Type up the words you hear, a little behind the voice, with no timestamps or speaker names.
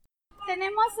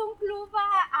tenemos un club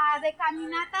de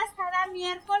caminatas cada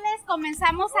miércoles.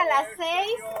 Comenzamos a las 6.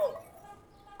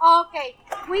 Okay,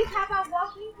 we have a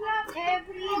walking club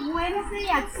every Wednesday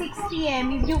at 6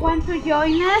 p.m. If you want to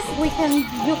join us,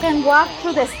 you can walk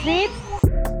through the streets.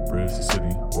 Bridge the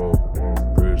city, whoa.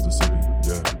 Bridge the city,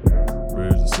 yeah.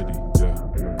 Bridge the city,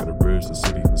 yeah. Gotta bridge the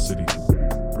city.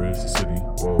 Bridge the city,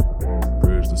 whoa.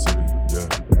 Bridge the city, yeah.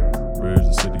 Bridge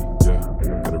the city,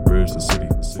 yeah. Gotta bridge the city.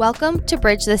 Welcome to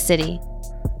Bridge the City,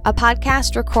 a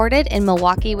podcast recorded in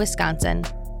Milwaukee, Wisconsin.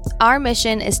 Our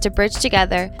mission is to bridge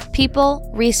together people,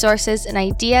 resources, and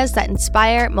ideas that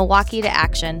inspire Milwaukee to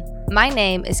action. My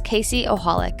name is Casey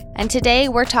Oholick, and today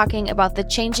we're talking about the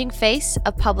changing face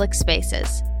of public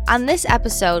spaces. On this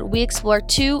episode, we explore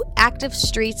two Active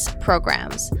Streets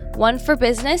programs, one for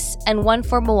business and one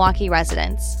for Milwaukee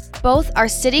residents. Both are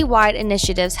citywide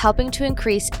initiatives helping to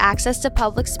increase access to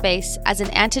public space as an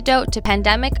antidote to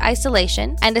pandemic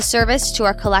isolation and a service to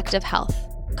our collective health.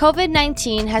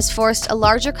 COVID-19 has forced a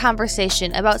larger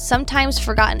conversation about sometimes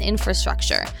forgotten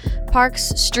infrastructure,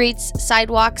 parks, streets,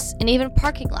 sidewalks, and even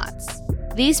parking lots.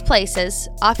 These places,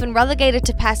 often relegated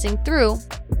to passing through,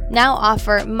 now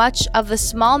offer much of the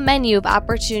small menu of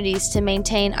opportunities to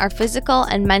maintain our physical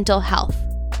and mental health.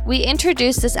 We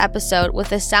introduced this episode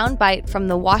with a soundbite from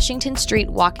the Washington Street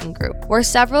Walking Group, where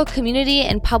several community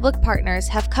and public partners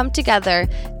have come together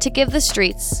to give the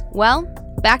streets, well,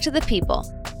 back to the people.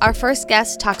 Our first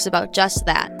guest talks about just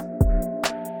that.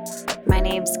 My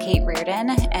name's Kate Reardon,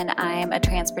 and I'm a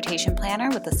transportation planner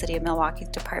with the City of Milwaukee's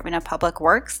Department of Public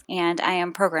Works, and I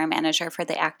am program manager for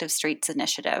the Active Streets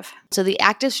Initiative. So the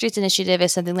Active Streets Initiative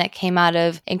is something that came out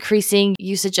of increasing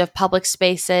usage of public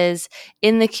spaces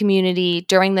in the community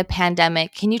during the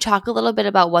pandemic. Can you talk a little bit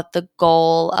about what the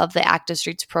goal of the Active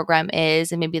Streets program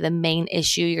is and maybe the main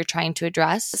issue you're trying to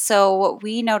address? So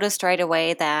we noticed right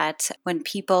away that when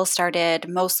people started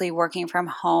mostly working from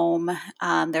home,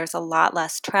 there's a lot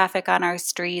less traffic on our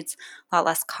streets, a lot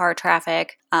less car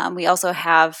traffic. We also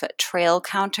have trail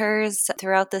counters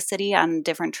throughout the city on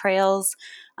different trails,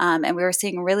 and we were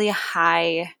seeing really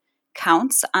high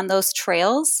counts on those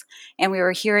trails. And we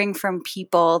were hearing from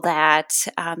people that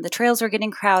the trails were getting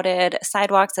crowded.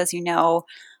 Sidewalks, as you know,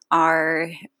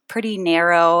 are pretty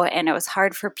narrow, and it was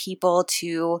hard for people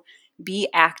to be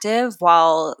active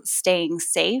while staying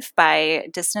safe by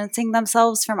distancing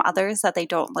themselves from others that they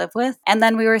don't live with. And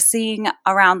then we were seeing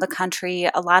around the country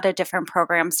a lot of different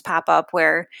programs pop up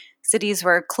where cities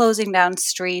were closing down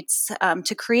streets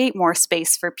to create more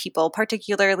space for people,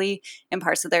 particularly in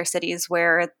parts of their cities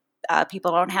where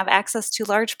people don't have access to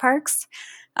large parks.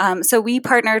 So we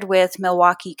partnered with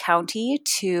Milwaukee County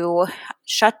to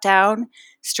shut down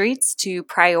streets to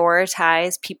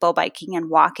prioritize people biking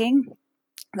and walking.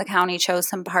 The county chose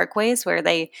some parkways where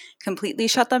they completely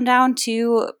shut them down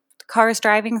to cars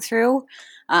driving through.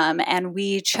 And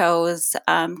we chose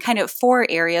kind of 4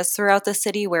 areas throughout the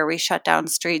city where we shut down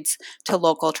streets to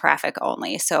local traffic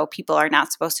only. So people are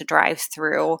not supposed to drive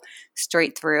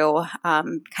straight through,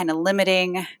 kind of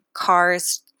limiting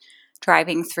cars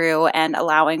driving through and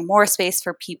allowing more space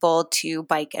for people to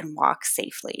bike and walk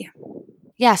safely.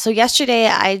 Yeah, so yesterday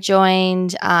I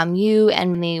joined you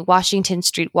and the Washington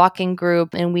Street Walking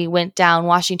Group, and we went down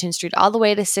Washington Street all the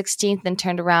way to 16th and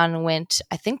turned around and went,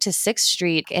 I think, to 6th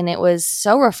Street. And it was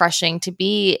so refreshing to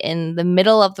be in the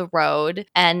middle of the road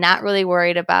and not really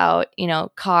worried about,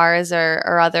 cars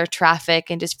or other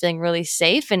traffic and just feeling really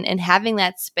safe and having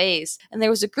that space. And there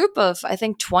was a group of, I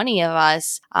think, 20 of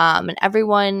us, and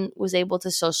everyone was able to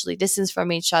socially distance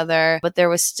from each other, but there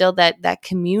was still that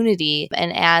community.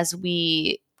 And as we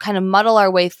kind of muddle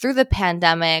our way through the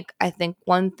pandemic, I think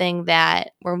one thing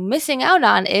that we're missing out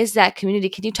on is that community.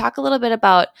 Can you talk a little bit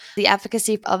about the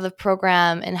efficacy of the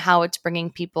program and how it's bringing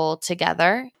people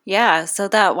together? Yeah, so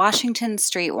that Washington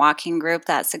Street Walking Group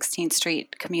that 16th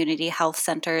Street Community Health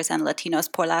Centers and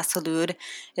Latinos por la Salud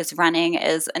is running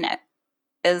is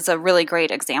a really great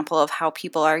example of how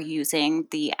people are using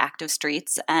the Active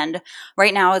Streets. And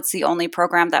right now it's the only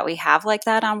program that we have like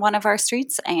that on one of our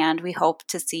streets, and we hope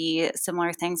to see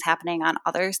similar things happening on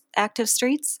other active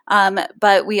streets.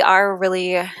 But we are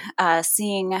really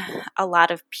seeing a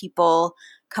lot of people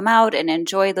come out and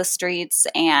enjoy the streets.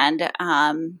 And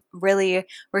really,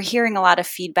 we're hearing a lot of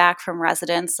feedback from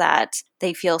residents that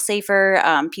they feel safer.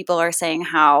 People are saying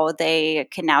how they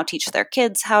can now teach their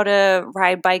kids how to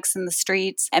ride bikes in the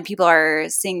streets, and people are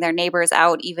seeing their neighbors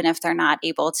out even if they're not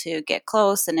able to get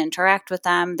close and interact with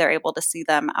them. They're able to see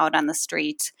them out on the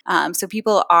street. So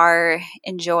people are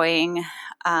enjoying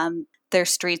their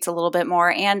streets a little bit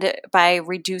more. And by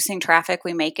reducing traffic,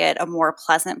 we make it a more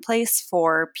pleasant place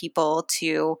for people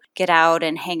to get out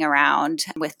and hang around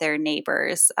with their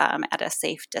neighbors at a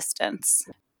safe distance.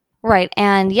 Right.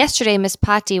 And yesterday, Ms.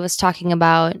 Patti was talking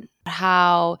about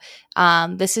how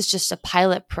this is just a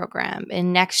pilot program.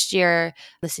 And next year,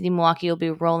 the city of Milwaukee will be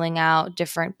rolling out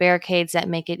different barricades that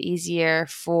make it easier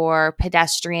for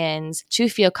pedestrians to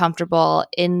feel comfortable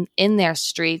in their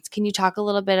streets. Can you talk a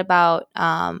little bit about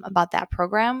that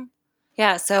program?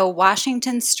 Yeah, so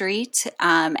Washington Street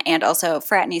and also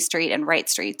Fratney Street and Wright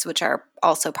Streets, which are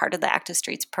also part of the Active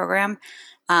Streets program,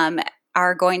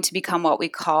 are going to become what we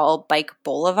call bike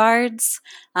boulevards.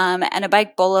 And a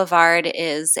bike boulevard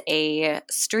is a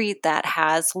street that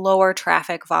has lower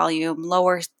traffic volume,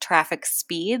 lower traffic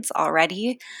speeds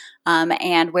already,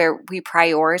 and where we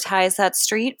prioritize that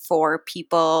street for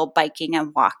people biking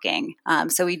and walking.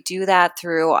 So we do that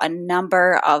through a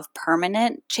number of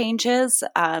permanent changes.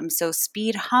 So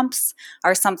speed humps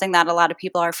are something that a lot of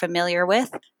people are familiar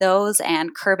with, those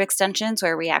and curb extensions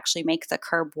where we actually make the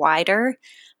curb wider.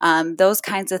 Those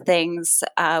kinds of things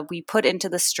we put into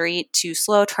the street to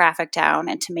slow traffic down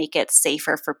and to make it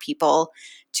safer for people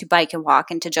to bike and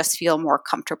walk and to just feel more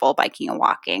comfortable biking and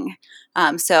walking.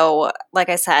 So like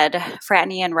I said,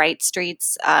 Fratney and Wright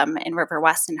Streets in River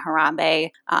West and Harambe,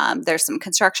 there's some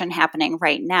construction happening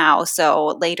right now.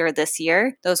 So later this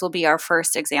year, those will be our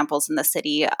first examples in the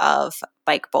city of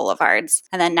bike boulevards.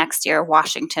 And then next year,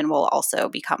 Washington will also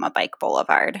become a bike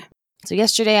boulevard. So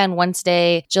yesterday on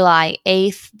Wednesday, July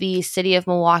 8th, the City of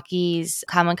Milwaukee's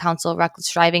Common Council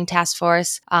Reckless Driving Task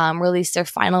Force released their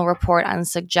final report on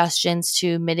suggestions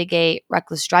to mitigate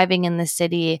reckless driving in the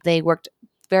city. They worked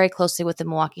very closely with the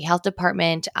Milwaukee Health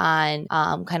Department on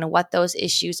kind of what those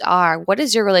issues are. What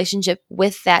is your relationship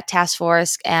with that task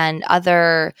force and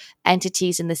other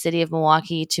entities in the city of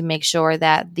Milwaukee to make sure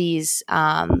that these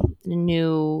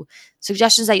new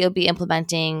suggestions that you'll be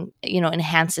implementing,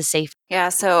 enhance the safety? Yeah,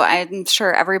 so I'm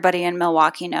sure everybody in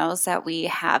Milwaukee knows that we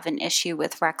have an issue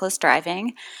with reckless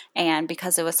driving. And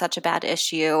because it was such a bad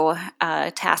issue,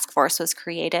 a task force was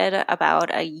created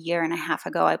about a year and a half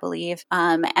ago, I believe.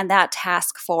 And that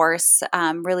task force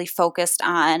really focused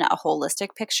on a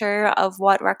holistic picture of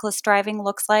what reckless driving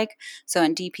looks like. So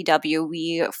in DPW,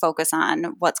 we focus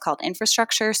on what's called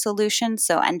infrastructure solutions.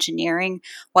 So engineering,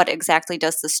 what exactly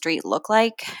does the street look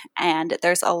like? And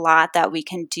there's a lot that we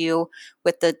can do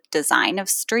with the design of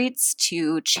streets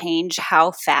to change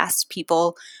how fast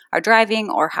people are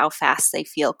driving or how fast they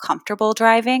feel comfortable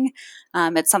driving.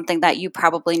 It's something that you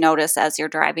probably notice as you're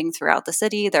driving throughout the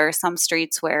city. There are some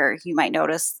streets where you might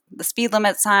notice the speed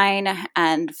limit sign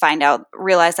and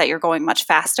realize that you're going much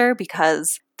faster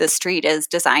because the street is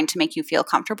designed to make you feel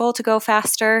comfortable to go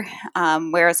faster,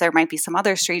 whereas there might be some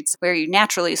other streets where you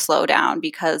naturally slow down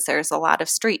because there's a lot of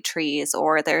street trees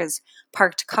or there's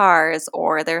parked cars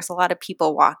or there's a lot of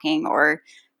people walking or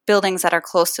buildings that are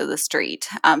close to the street.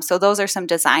 So those are some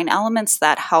design elements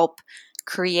that help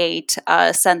create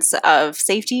a sense of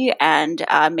safety and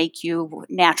make you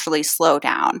naturally slow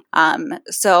down.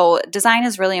 So design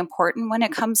is really important when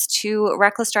it comes to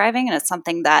reckless driving, and it's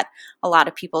something that a lot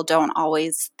of people don't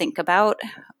always think about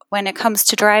when it comes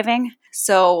to driving.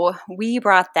 So we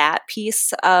brought that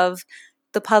piece of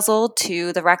the puzzle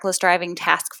to the Reckless Driving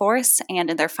Task Force,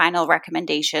 and in their final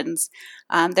recommendations,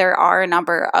 there are a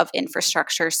number of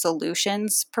infrastructure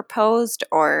solutions proposed,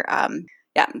 or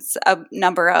it's a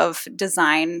number of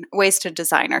ways to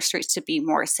design our streets to be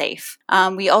more safe.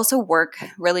 We also work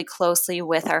really closely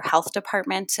with our health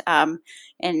department.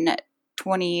 In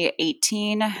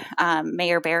 2018,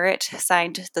 Mayor Barrett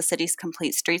signed the city's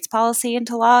Complete Streets policy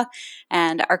into law,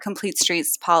 and our Complete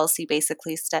Streets policy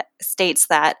basically states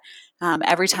that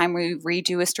every time we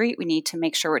redo a street, we need to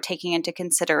make sure we're taking into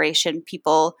consideration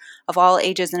people of all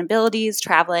ages and abilities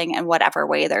traveling in whatever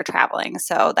way they're traveling.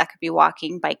 So that could be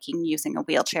walking, biking, using a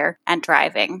wheelchair, and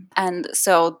driving. And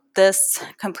so this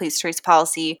Complete Streets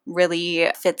policy really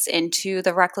fits into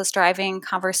the reckless driving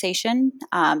conversation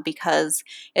because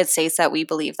it states that we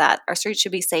believe that our streets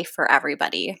should be safe for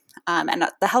everybody. And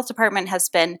the health department has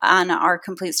been on our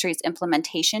Complete Streets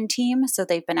implementation team. So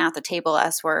they've been at the table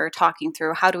as we're talking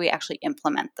through how do we actually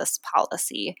implement this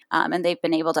policy. And they've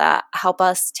been able to help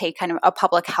us take kind of a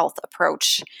public health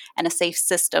approach and a safe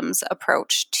systems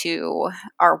approach to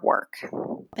our work.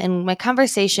 In my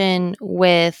conversation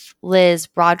with Liz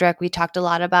Broderick, we talked a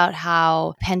lot about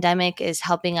how pandemic is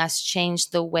helping us change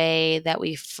the way that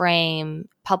we frame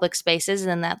public spaces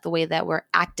and that the way that we're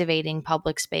activating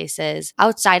public spaces.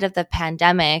 Outside of the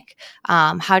pandemic,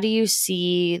 how do you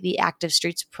see the Active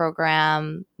Streets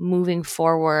program moving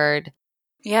forward?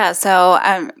 Yeah, so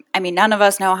none of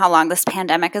us know how long this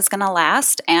pandemic is going to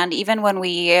last. And even when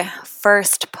we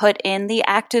first put in the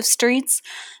active streets,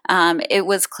 it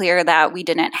was clear that we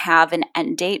didn't have an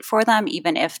end date for them,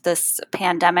 even if this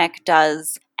pandemic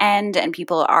does end and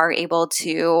people are able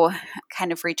to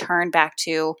kind of return back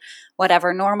to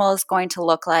whatever normal is going to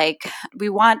look like. We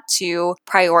want to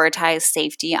prioritize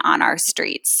safety on our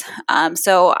streets.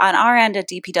 So on our end at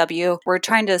DPW, we're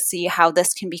trying to see how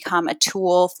this can become a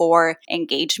tool for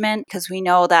engagement, because we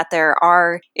know that there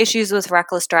are issues with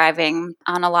reckless driving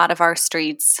on a lot of our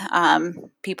streets.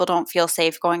 People don't feel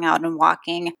safe going out and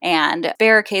walking, and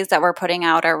barricades that we're putting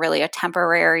out are really a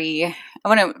temporary, I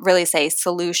wouldn't really say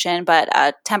solution, but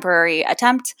a temporary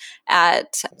attempt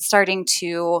at starting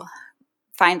to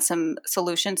find some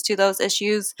solutions to those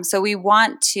issues. So we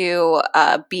want to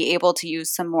be able to use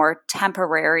some more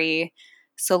temporary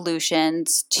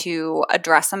solutions to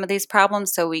address some of these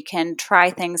problems, so we can try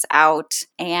things out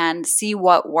and see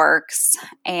what works,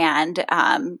 and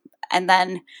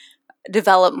then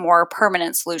develop more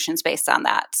permanent solutions based on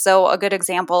that. So a good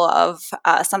example of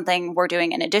something we're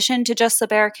doing in addition to just the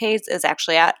barricades is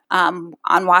actually at on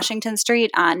Washington Street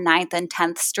on 9th and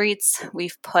 10th Streets.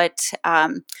 We've put,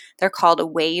 they're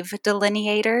called wave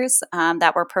delineators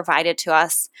that were provided to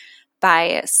us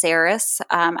by Saris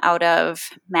out of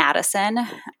Madison.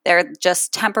 They're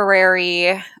just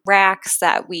temporary racks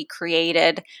that we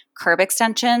created curb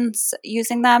extensions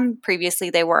using them. Previously,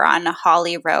 they were on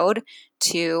Holly Road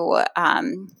to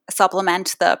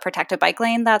supplement the protected bike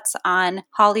lane that's on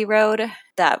Holly Road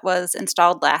that was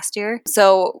installed last year.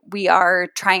 So we are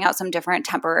trying out some different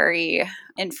temporary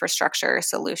infrastructure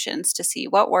solutions to see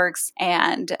what works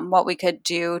and what we could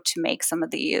do to make some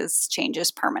of these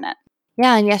changes permanent.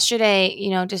 Yeah, and yesterday,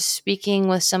 just speaking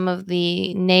with some of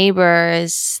the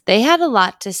neighbors, they had a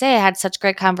lot to say. I had such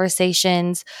great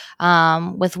conversations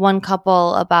with one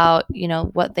couple about,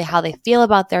 how they feel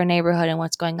about their neighborhood and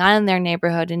what's going on in their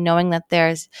neighborhood, and knowing that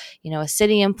there's, a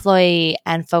city employee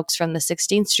and folks from the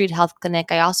 16th Street Health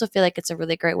Clinic. I also feel like it's a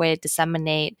really great way to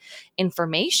disseminate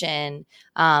information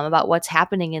about what's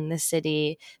happening in the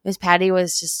city. Ms. Patty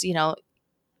was just,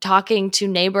 talking to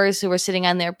neighbors who were sitting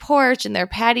on their porch and their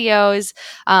patios.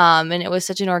 And it was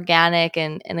such an organic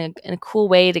and a cool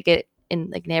way to get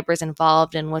neighbors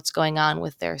involved in what's going on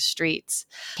with their streets.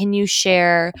 Can you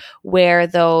share where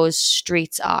those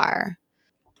streets are?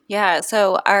 Yeah,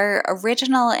 so our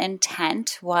original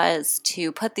intent was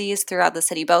to put these throughout the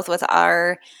city, both with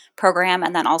our program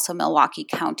and then also Milwaukee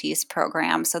County's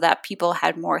program, so that people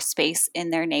had more space in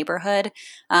their neighborhood.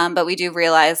 But we do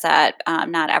realize that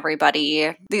not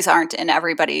everybody, these aren't in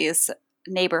everybody's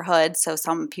neighborhood, so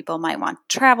some people might want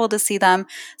to travel to see them,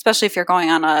 especially if you're going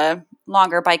on a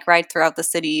longer bike ride throughout the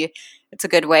city. It's a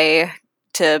good way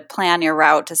to plan your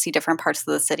route to see different parts of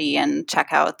the city and check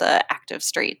out the active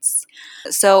streets.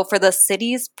 So for the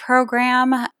city's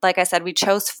program, like I said, we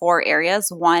chose 4 areas.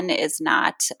 One is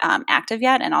not active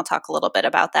yet, and I'll talk a little bit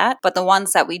about that. But the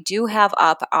ones that we do have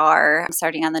up are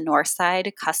starting on the north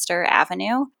side, Custer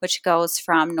Avenue, which goes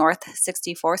from North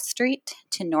 64th Street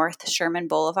to North Sherman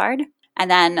Boulevard. And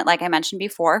then, like I mentioned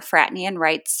before, Fratney and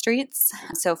Wright Streets.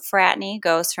 So Fratney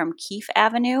goes from Keefe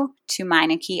Avenue to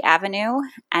Meineke Avenue,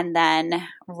 and then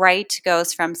Wright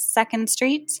goes from 2nd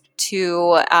Street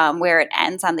to where it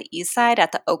ends on the east side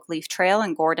at the Oak Leaf Trail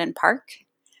in Gordon Park.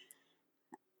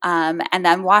 And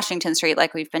then Washington Street,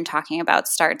 like we've been talking about,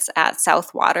 starts at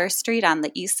South Water Street on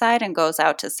the east side and goes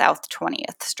out to South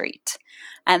 20th Street.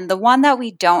 And the one that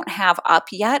we don't have up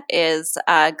yet is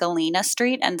Galena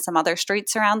Street and some other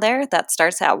streets around there. That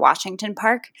starts at Washington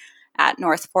Park at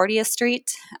North 40th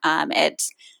Street.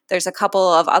 There's a couple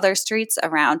of other streets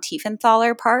around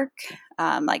Tiefenthaler Park,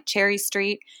 like Cherry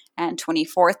Street and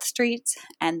 24th Street.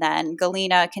 And then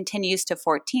Galena continues to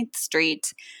 14th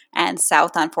Street and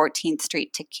south on 14th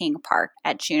Street to King Park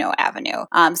at Juneau Avenue.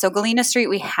 So Galena Street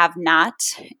we have not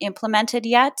implemented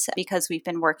yet, because we've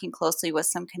been working closely with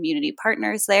some community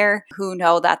partners there who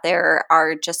know that there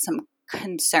are just some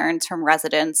concerns from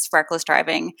residents. Reckless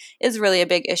driving is really a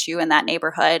big issue in that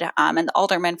neighborhood. And the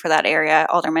alderman for that area,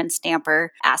 Alderman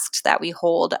Stamper, asked that we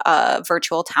hold a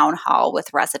virtual town hall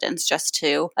with residents just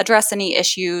to address any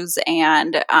issues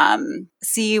and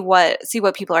see what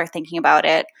people are thinking about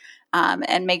it.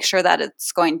 And make sure that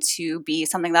it's going to be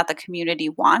something that the community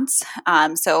wants.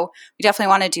 So we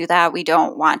definitely want to do that. We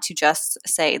don't want to just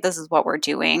say, this is what we're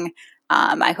doing.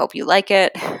 I hope you like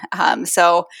it.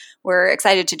 So we're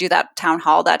excited to do that town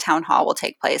hall. That town hall will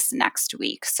take place next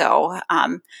week. So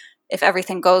if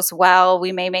everything goes well,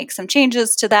 we may make some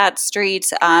changes to that street.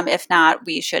 If not,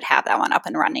 we should have that one up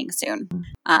and running soon.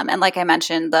 And like I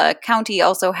mentioned, the county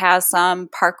also has some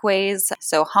parkways.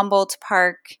 So Humboldt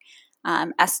Park,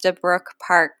 Estabrook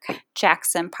Park,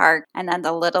 Jackson Park, and then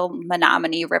the Little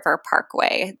Menominee River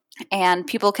Parkway. And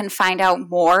people can find out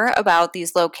more about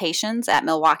these locations at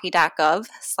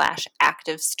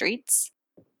milwaukee.gov/active streets.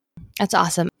 That's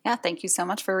awesome. Yeah, thank you so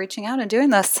much for reaching out and doing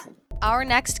this. Our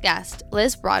next guest,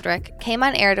 Liz Broderick, came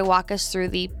on air to walk us through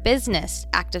the Business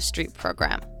Active Street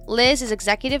program. Liz is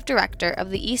Executive Director of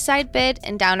the Eastside Bid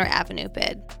and Downer Avenue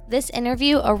Bid. This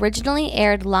interview originally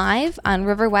aired live on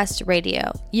River West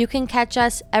Radio. You can catch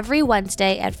us every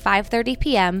Wednesday at 5:30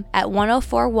 p.m. at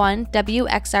 104.1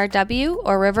 WXRW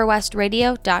or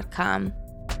riverwestradio.com.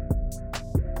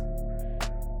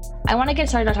 I want to get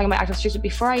started on talking about active streets, but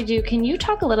before I do, can you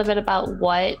talk a little bit about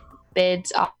what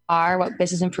bids are, what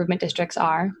business improvement districts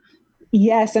are?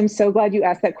 Yes, I'm so glad you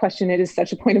asked that question. It is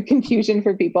such a point of confusion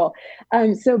for people.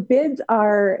 So bids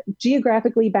are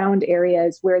geographically bound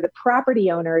areas where the property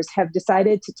owners have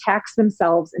decided to tax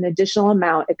themselves an additional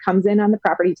amount. It comes in on the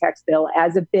property tax bill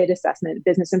as a bid assessment,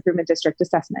 business improvement district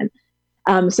assessment.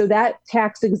 So that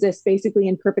tax exists basically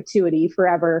in perpetuity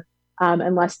forever,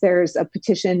 unless there's a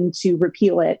petition to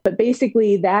repeal it. But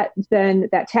basically that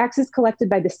tax is collected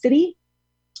by the city,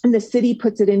 and the city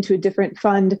puts it into a different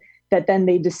fund that then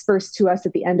they disperse to us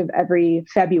at the end of every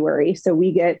February. So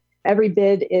we get, every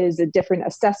bid is a different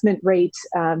assessment rate.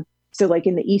 So like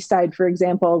in the East Side, for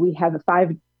example, we have a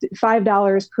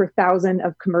 $5 per thousand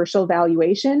of commercial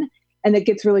valuation. And it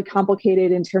gets really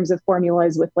complicated in terms of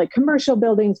formulas with like commercial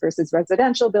buildings versus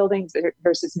residential buildings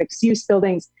versus mixed use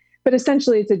buildings. But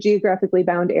essentially it's a geographically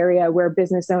bound area where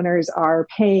business owners are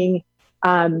paying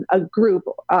a group,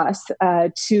 us,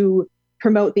 to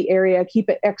promote the area, keep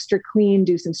it extra clean,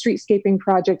 do some streetscaping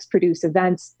projects, produce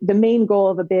events. The main goal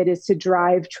of a bid is to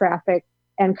drive traffic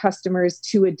and customers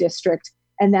to a district,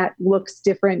 and that looks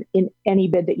different in any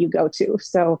bid that you go to.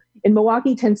 So in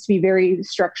Milwaukee tends to be very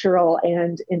structural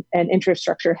and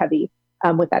infrastructure heavy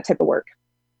with that type of work.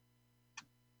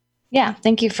 Yeah,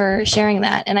 thank you for sharing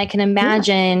that. And I can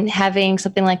imagine having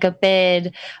something like a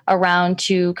bid around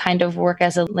to kind of work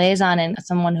as a liaison and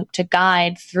someone to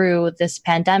guide through this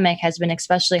pandemic has been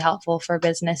especially helpful for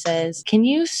businesses. Can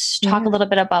you talk a little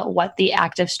bit about what the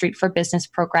Active Street for Business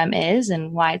program is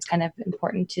and why it's kind of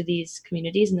important to these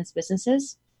communities and these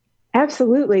businesses?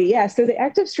 Absolutely. Yeah. So the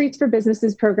Active Streets for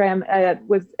Businesses program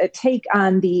was a take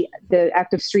on the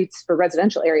Active Streets for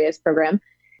Residential Areas program.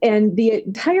 And the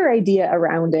entire idea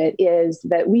around it is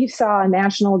that we saw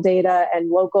national data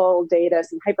and local data,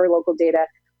 some hyper-local data,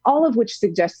 all of which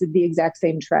suggested the exact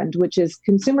same trend, which is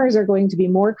consumers are going to be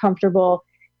more comfortable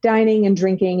dining and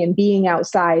drinking and being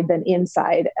outside than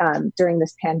inside during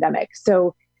this pandemic.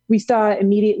 So we saw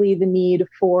immediately the need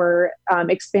for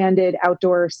expanded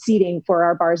outdoor seating for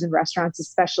our bars and restaurants,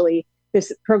 especially.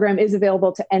 This program is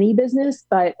available to any business,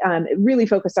 but it really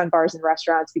focused on bars and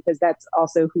restaurants because that's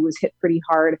also who was hit pretty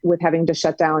hard with having to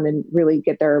shut down and really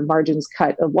get their margins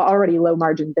cut, already low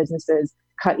margin businesses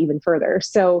cut even further.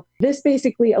 So this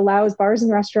basically allows bars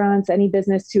and restaurants, any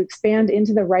business to expand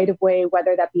into the right of way,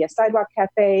 whether that be a sidewalk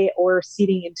cafe or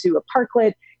seating into a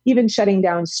parklet, even shutting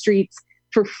down streets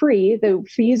for free. The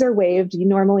fees are waived.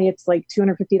 Normally it's like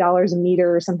 $250 a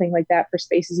meter or something like that for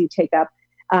spaces you take up.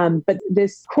 But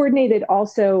this coordinated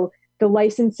also the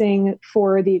licensing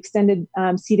for the extended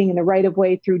seating in the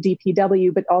right-of-way through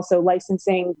DPW, but also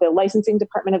licensing the licensing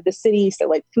department of the city. So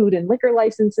like food and liquor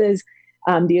licenses,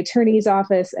 the attorney's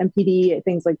office, MPD,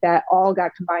 things like that, all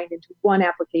got combined into one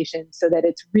application so that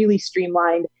it's really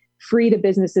streamlined, free to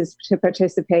businesses to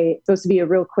participate. It's supposed to be a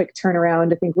real quick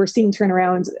turnaround. I think we're seeing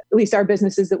turnarounds, at least our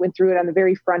businesses that went through it on the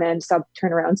very front end, saw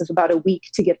turnarounds of about a week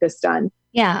to get this done.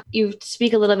 Yeah, you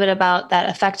speak a little bit about that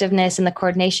effectiveness and the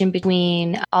coordination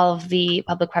between all of the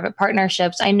public-private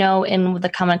partnerships. I know in the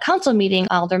Common Council meeting,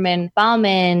 Alderman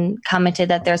Bauman commented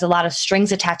that there's a lot of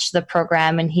strings attached to the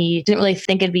program and he didn't really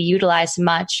think it'd be utilized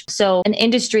much. So an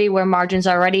industry where margins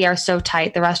already are so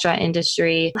tight, the restaurant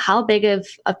industry, how big of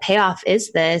a payoff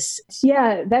is this?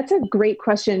 Yeah, that's a great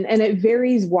question. And it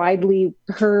varies widely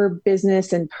per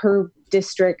business and per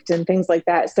district and things like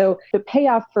that. So the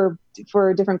payoff for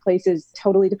different places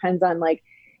totally depends on like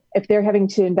if they're having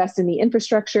to invest in the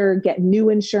infrastructure, get new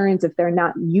insurance, if they're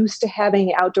not used to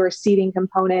having outdoor seating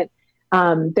component.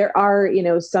 There are,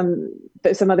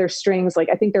 some other strings, like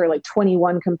I think there are like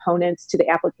 21 components to the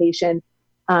application.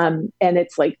 And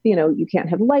it's like, you can't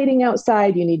have lighting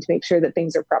outside. You need to make sure that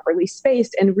things are properly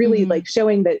spaced and really like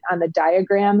showing that on the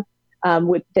diagram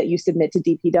that you submit to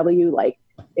DPW, like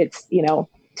it's,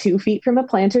 2 feet from a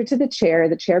planter to the chair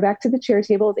back to the chair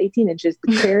table is 18 inches,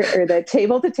 the chair or the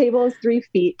table to table is 3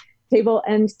 feet, table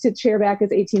end to chair back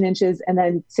is 18 inches, and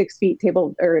then 6 feet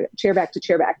table or chair back to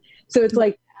chair back. So it's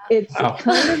like, it's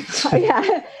kind of,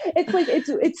 it's like,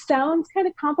 it sounds kind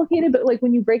of complicated, but like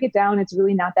when you break it down, it's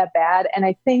really not that bad. And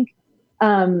I think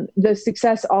the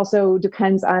success also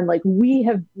depends on like, we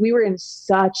were in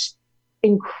such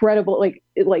incredible,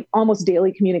 like almost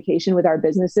daily communication with our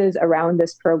businesses around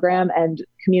this program and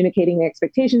communicating the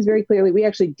expectations very clearly. We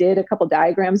actually did a couple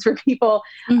diagrams for people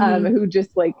who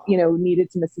just like,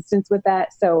 needed some assistance with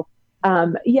that. So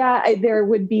there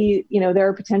would be, there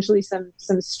are potentially some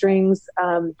strings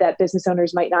that business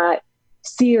owners might not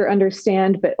see or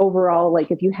understand, but overall,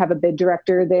 like if you have a bid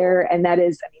director there, and that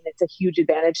is, it's a huge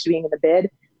advantage to being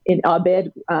in a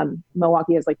bid.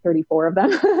 Milwaukee has like 34 of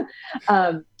them.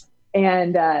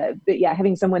 But yeah,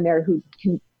 having someone there who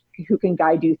can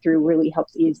guide you through really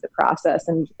helps ease the process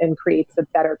and creates a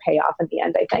better payoff in the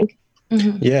end, I think.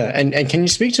 Mm-hmm. Yeah. And can you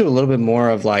speak to a little bit more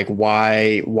of like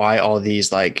why all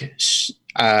these like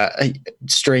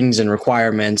strings and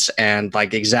requirements and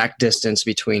like exact distance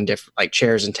between different like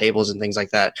chairs and tables and things like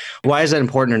that? Why is that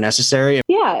important or necessary?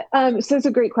 Yeah. So it's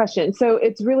a great question. So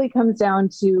it really comes down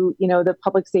to, the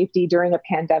public safety during a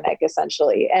pandemic,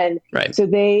 essentially. And right. So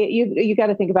you got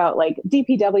to think about like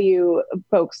DPW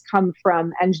folks come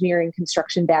from engineering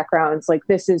construction backgrounds. Like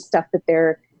this is stuff that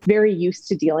they're very used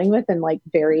to dealing with and like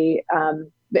very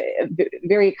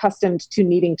accustomed to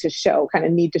needing to show,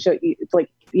 need to show you. It's like,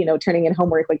 turning in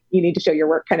homework, like you need to show your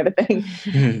work kind of a thing.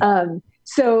 Mm-hmm.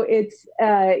 So it's,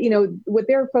 what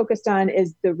they're focused on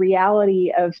is the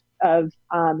reality of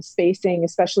spacing,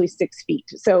 especially 6 feet.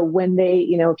 So when they,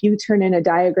 if you turn in a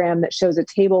diagram that shows a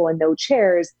table and no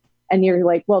chairs, and you're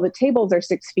like, well, the tables are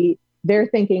 6 feet, they're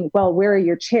thinking, well, where are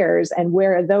your chairs and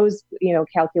where are those,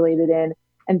 calculated in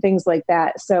and things like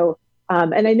that. So,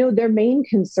 and I know their main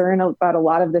concern about a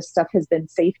lot of this stuff has been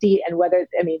safety and whether,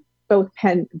 both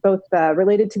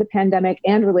related to the pandemic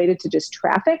and related to just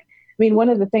traffic. One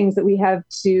of the things that we had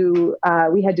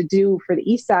to do for the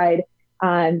East Side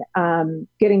on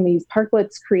getting these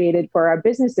parklets created for our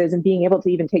businesses and being able to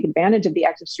even take advantage of the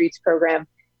Active Streets program,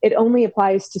 it only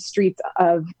applies to streets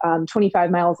of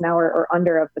 25 miles an hour or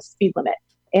under of the speed limit.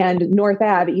 And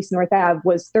East North Ave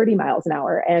was 30 miles an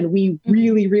hour. And we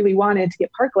really, really wanted to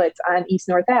get parklets on East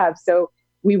North Ave. So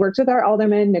we worked with our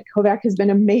alderman. Nick Kovac has been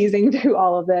amazing through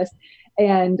all of this.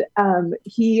 And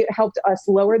he helped us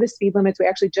lower the speed limits. We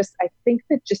actually just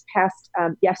passed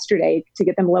yesterday to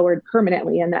get them lowered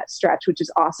permanently in that stretch, which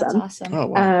is awesome. That's awesome. Oh,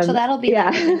 wow. So that'll be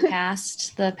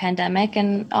past the pandemic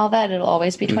and all that. It'll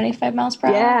always be 25 miles per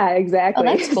hour. Yeah, exactly.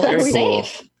 Oh, that's cool. That's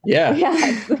safe. Yeah.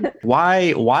 Yes.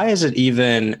 Why is it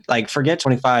even like, forget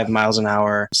 25 miles an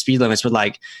hour speed limits, but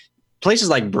like places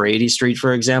like Brady Street,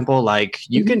 for example, like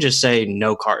you can just say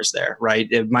no cars there, right?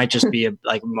 It might just be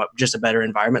just a better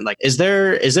environment. Like, is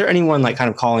there anyone like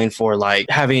kind of calling for like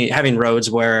having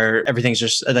roads where everything's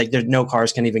just like there's no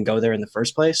cars can even go there in the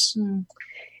first place?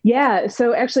 Yeah.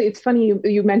 So actually it's funny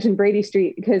you mentioned Brady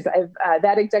Street because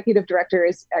that executive director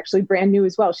is actually brand new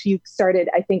as well. She started,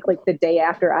 I think like the day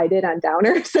after I did on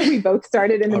Downer. So we both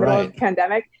started in the middle of the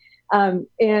pandemic.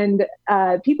 And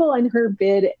people in her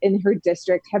bid in her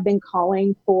district have been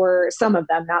calling for, some of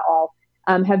them, not all,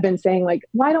 have been saying like,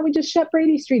 why don't we just shut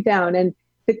Brady Street down? And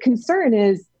the concern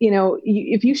is,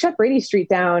 if you shut Brady Street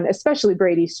down, especially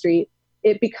Brady Street,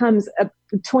 it becomes a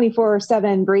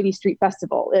 24/7 Brady Street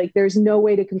festival. Like there's no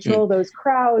way to control those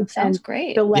crowds. Sounds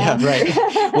great. Yeah,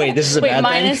 right. Wait, this is a bad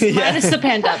thing? Minus the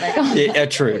pandemic. Yeah,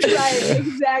 true. Right,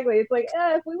 exactly. It's like,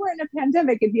 if we weren't in a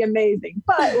pandemic, it'd be amazing,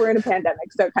 but we're in a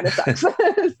pandemic, so it kind of sucks.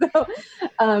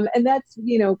 And that's,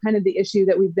 kind of the issue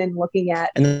that we've been looking at.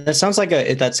 And that sounds like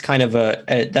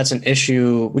that's an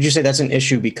issue. Would you say that's an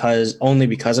issue only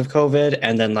because of COVID,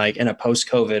 and then like in a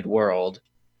post-COVID world,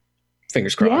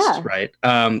 fingers crossed, right?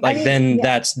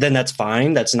 That's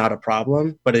fine. That's not a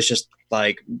problem. But it's just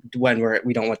like when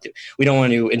we don't want to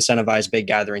incentivize big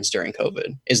gatherings during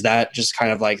COVID. Is that just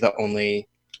kind of like the only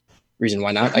reason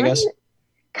why not? I guess.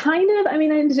 Kind of.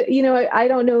 I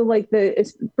don't know. Like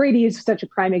Brady is such a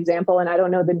prime example, and I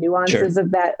don't know the nuances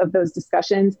of those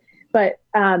discussions. But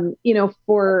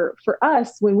for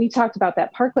us, when we talked about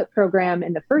that parklet program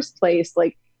in the first place,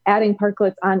 like adding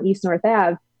parklets on East North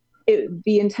Ave.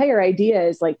 The entire idea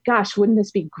is like, gosh, wouldn't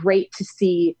this be great to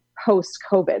see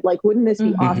post-COVID? Like, wouldn't this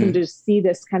be awesome to just see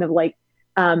this kind of like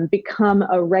become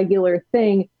a regular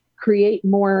thing, create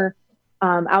more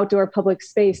outdoor public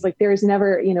space? Like there's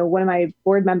never, one of my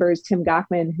board members, Tim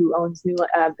Gochman, who owns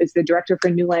is the director for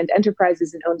Newland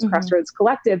Enterprises and owns Crossroads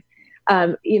Collective.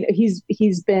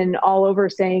 He's been all over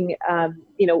saying,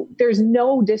 there's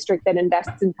no district that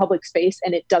invests in public space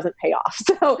and it doesn't pay off.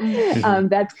 So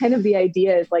that's kind of the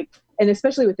idea, is like, and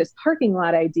especially with this parking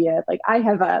lot idea, like I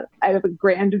have a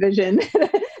grand vision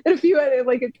that a few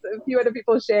other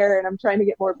people share, and I'm trying to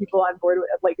get more people on board with,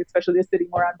 like, especially the city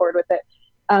more on board with it.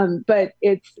 But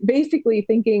it's basically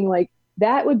thinking like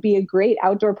that would be a great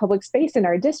outdoor public space in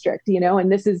our district, and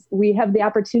we have the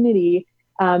opportunity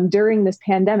during this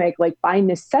pandemic, like by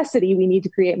necessity, we need to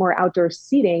create more outdoor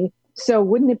seating. So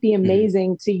wouldn't it be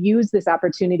amazing to use this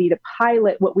opportunity to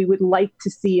pilot what we would like to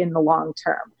see in the long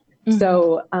term? Mm-hmm.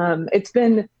 So it's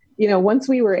been, once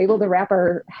we were able to wrap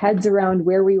our heads around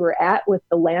where we were at with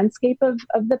the landscape of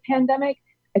the pandemic,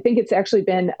 I think it's actually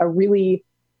been a really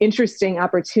interesting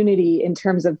opportunity in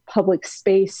terms of public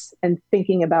space and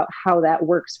thinking about how that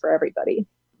works for everybody.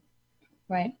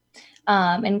 Right.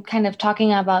 And kind of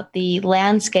talking about the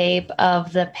landscape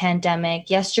of the pandemic,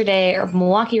 yesterday,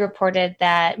 Milwaukee reported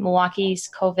that Milwaukee's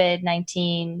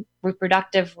COVID-19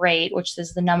 reproductive rate, which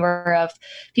is the number of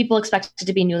people expected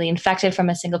to be newly infected from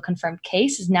a single confirmed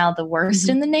case, is now the worst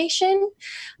in the nation.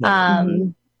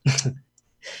 We're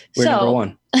number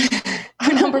one.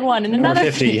 We're number one in another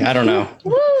 50. I don't know.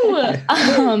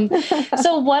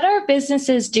 So what are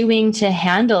businesses doing to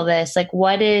handle this? Like,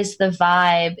 what is the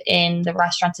vibe in the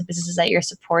restaurants and businesses that you're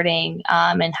supporting?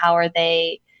 And how are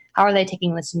they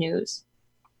taking this news?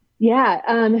 Yeah.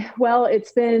 Well,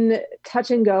 it's been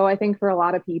touch and go, I think, for a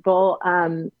lot of people.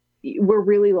 We're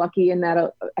really lucky in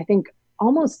that I think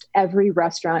almost every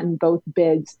restaurant in both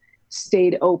bids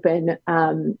stayed open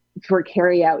for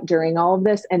carry out during all of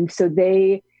this. And so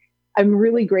I'm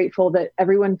really grateful that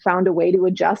everyone found a way to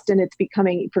adjust, and it's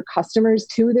becoming, for customers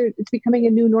too, it's becoming a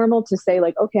new normal to say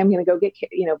like, okay, I'm going to go get,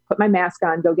 put my mask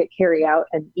on, go get carry out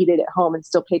and eat it at home and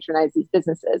still patronize these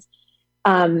businesses.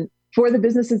 For the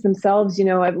businesses themselves,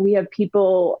 we have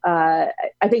people,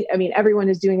 everyone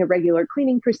is doing a regular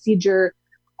cleaning procedure.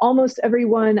 Almost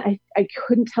everyone, I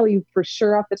couldn't tell you for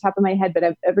sure off the top of my head,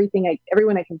 but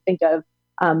everyone I can think of,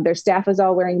 their staff is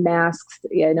all wearing masks.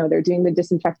 They're doing the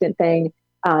disinfectant thing.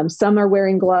 Some are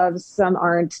wearing gloves, some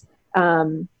aren't.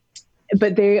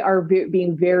 But they are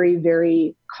being very,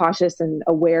 very cautious and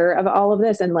aware of all of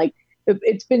this. And like,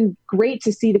 it's been great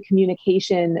to see the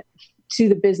communication to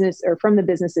the business, or from the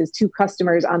businesses to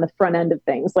customers on the front end of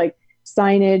things, like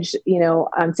signage,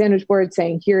 on sandwich boards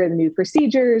saying, here are the new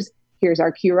procedures. Here's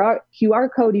our QR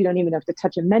code. You don't even have to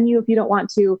touch a menu if you don't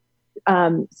want to.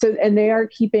 And they are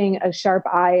keeping a sharp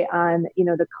eye on,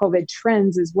 the COVID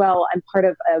trends as well. I'm part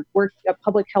of a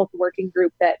public health working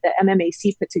group that the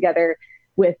MMAC put together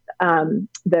with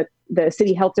the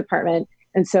city health department.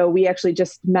 And so we actually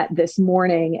just met this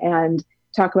morning and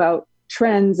talk about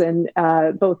trends and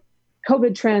both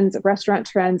COVID trends, restaurant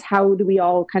trends. How do we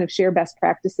all kind of share best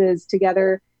practices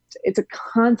together? It's a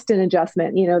constant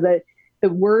adjustment. The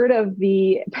word of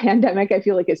the pandemic, I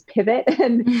feel like, is pivot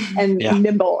and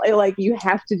nimble. Like, you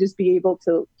have to just be able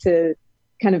to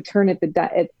kind of turn at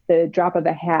the drop of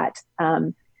a hat.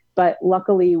 But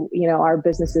luckily, our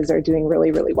businesses are doing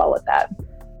really, really well at that.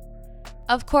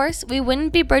 Of course, we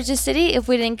wouldn't be Bridge the City if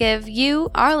we didn't give you,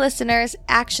 our listeners,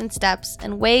 action steps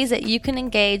and ways that you can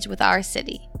engage with our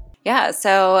city. Yeah,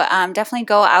 so definitely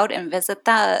go out and visit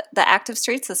the active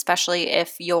streets, especially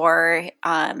if they're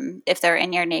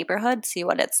in your neighborhood, see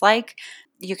what it's like.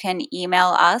 You can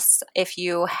email us if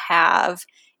you have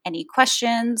any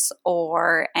questions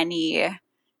or any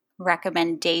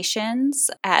recommendations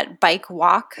at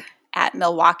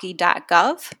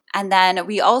bikewalk@milwaukee.gov. And then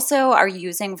we also are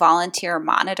using volunteer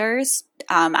monitors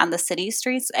on the city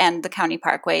streets and the county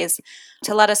parkways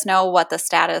to let us know what the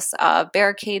status of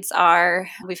barricades are.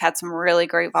 We've had some really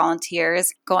great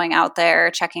volunteers going out there,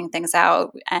 checking things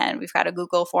out, and we've got a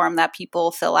Google form that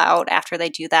people fill out after they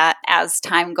do that. As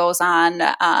time goes on,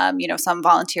 some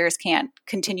volunteers can't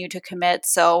continue to commit,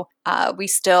 so we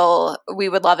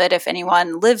would love it if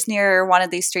anyone lives near one of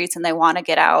these streets and they want to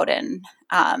get out and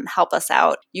help us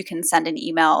out. You can send an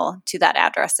email to that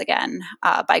address again,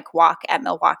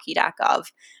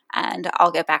 bikewalk@milwaukee.gov, and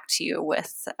I'll get back to you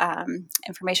with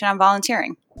information on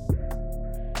volunteering.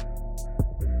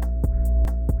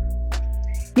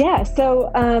 Yeah.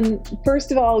 So first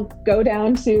of all, go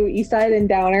down to Eastside and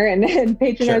Downer and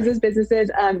patronize those businesses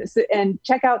and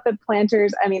check out the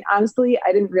planters. I mean, honestly,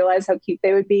 I didn't realize how cute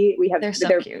they would be. They're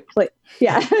so cute.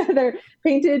 They're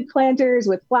painted planters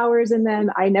with flowers in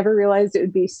them. I never realized it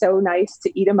would be so nice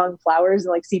to eat among flowers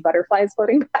and like see butterflies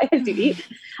floating by as you eat.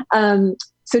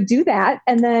 So do that.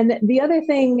 And then the other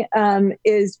thing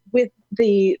is with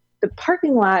the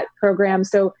parking lot program.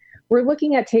 So we're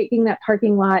looking at taking that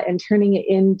parking lot and turning it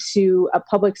into a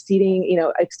public seating,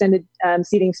 extended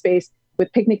seating space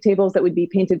with picnic tables that would be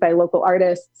painted by local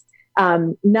artists.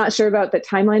 Not sure about the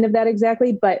timeline of that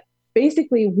exactly, but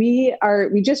basically we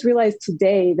just realized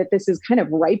today that this is kind of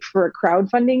ripe for a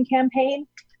crowdfunding campaign.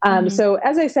 So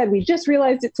as I said, we just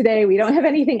realized it today. We don't have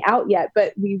anything out yet,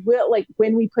 but we will,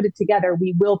 when we put it together,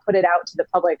 we will put it out to the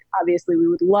public. Obviously, we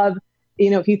would love,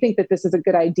 if you think that this is a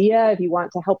good idea, if you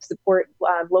want to help support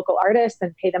local artists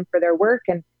and pay them for their work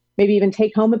and maybe even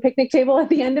take home a picnic table at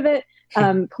the end of it,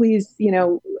 please,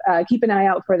 keep an eye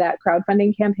out for that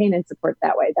crowdfunding campaign and support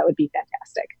that way. That would be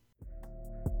fantastic.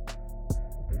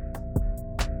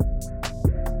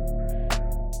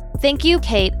 Thank you,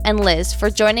 Kate and Liz,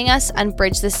 for joining us on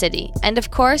Bridge the City. And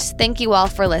of course, thank you all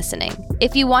for listening.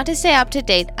 If you want to stay up to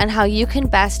date on how you can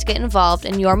best get involved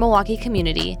in your Milwaukee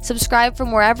community, subscribe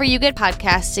from wherever you get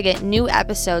podcasts to get new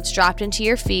episodes dropped into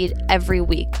your feed every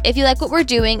week. If you like what we're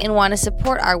doing and want to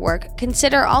support our work,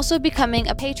 consider also becoming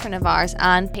a patron of ours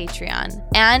on Patreon.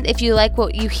 And if you like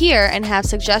what you hear and have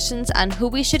suggestions on who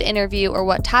we should interview or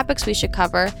what topics we should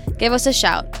cover, give us a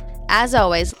shout. As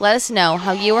always, let us know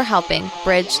how you are helping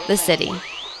bridge the city.